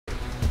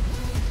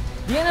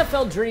The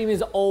NFL dream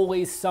is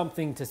always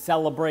something to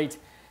celebrate.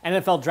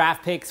 NFL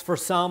draft picks, for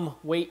some,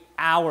 wait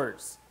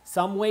hours.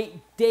 Some wait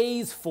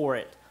days for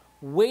it,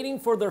 waiting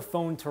for their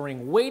phone to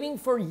ring, waiting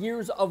for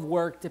years of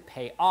work to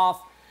pay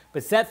off.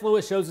 But Seth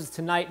Lewis shows us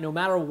tonight, no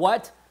matter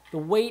what, the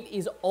wait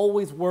is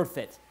always worth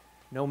it,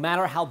 no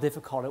matter how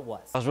difficult it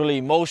was. I was really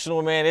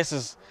emotional, man. This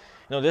is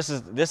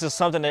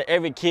something that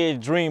every kid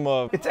dream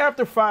of. It's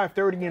after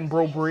 5:30 in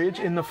Breaux Bridge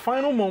in the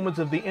final moments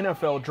of the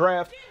NFL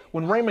draft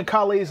when Raymond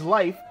Calais'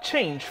 life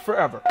changed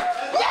forever.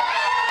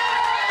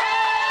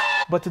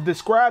 But to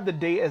describe the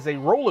day as a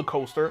roller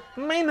coaster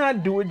may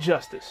not do it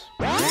justice.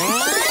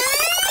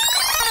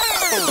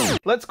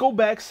 Let's go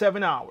back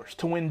 7 hours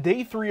to when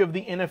day 3 of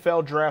the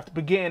NFL draft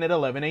began at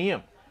 11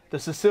 a.m. The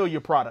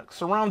Cecilia product,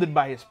 surrounded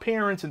by his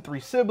parents and 3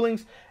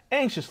 siblings,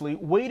 anxiously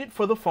waited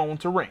for the phone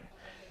to ring.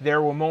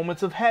 There were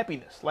moments of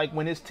happiness, like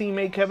when his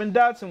teammate Kevin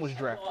Dotson was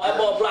drafted. I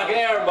bought blocking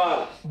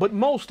everybody. But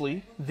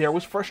mostly, there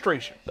was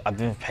frustration. I've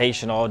been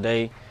patient all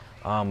day,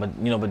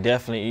 but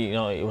definitely,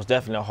 it was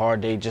definitely a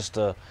hard day just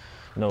to,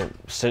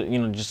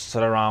 sit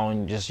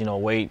around, just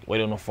wait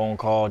on a phone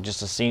call, just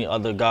to see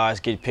other guys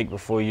get picked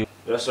before you.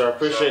 Yes, sir. I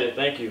appreciate it.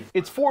 Thank you.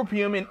 It's 4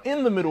 p.m. and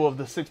in the middle of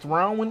the 6th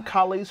round when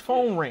Calais'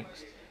 phone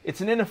rings. It's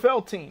an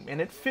NFL team,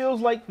 and it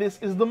feels like this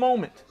is the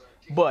moment.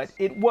 But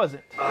it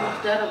wasn't.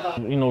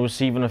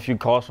 Receiving a few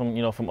calls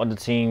from other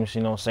teams,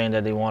 saying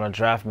that they want to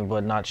draft me,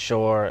 but not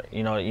sure.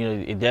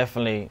 It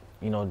definitely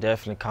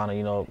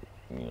kind of,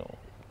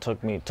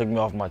 took me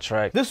off my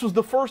track. This was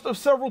the first of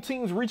several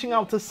teams reaching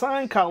out to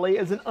sign Calais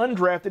as an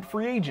undrafted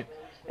free agent.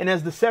 And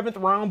as the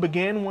 7th round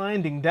began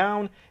winding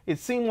down, it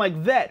seemed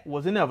like that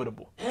was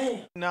inevitable.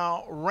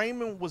 Now,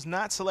 Raymond was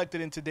not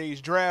selected in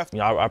today's draft.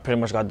 I pretty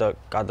much got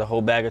the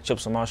whole bag of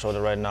chips on my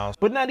shoulder right now.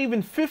 But not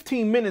even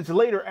 15 minutes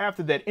later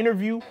after that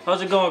interview,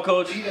 how's it going,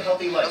 Coach? I'm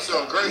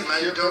doing great,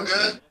 man. You doing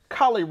good?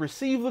 Calais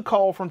received the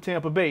call from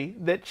Tampa Bay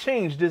that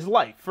changed his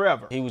life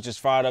forever. He was just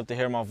fired up to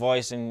hear my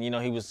voice, and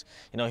he was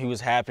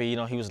happy.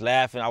 He was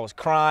laughing. I was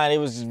crying. It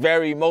was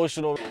very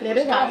emotional.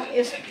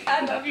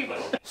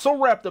 So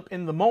wrapped up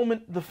in the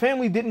moment, the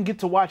family didn't get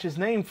to watch his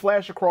name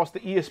flash across the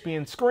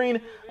ESPN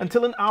screen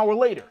until an hour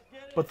later.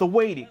 But the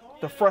waiting,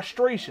 the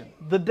frustration,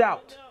 the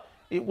doubt,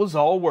 it was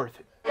all worth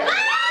it.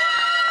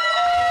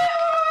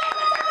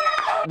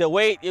 The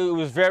wait, it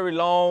was very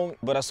long,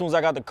 but as soon as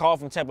I got the call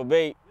from Tampa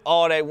Bay,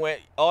 all that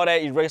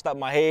erased out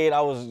my head.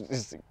 I was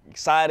just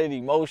excited,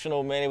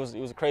 emotional, man. It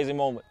was a crazy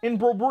moment. In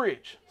Breaux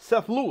Bridge,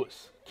 Seth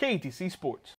Lewis, KATC Sports.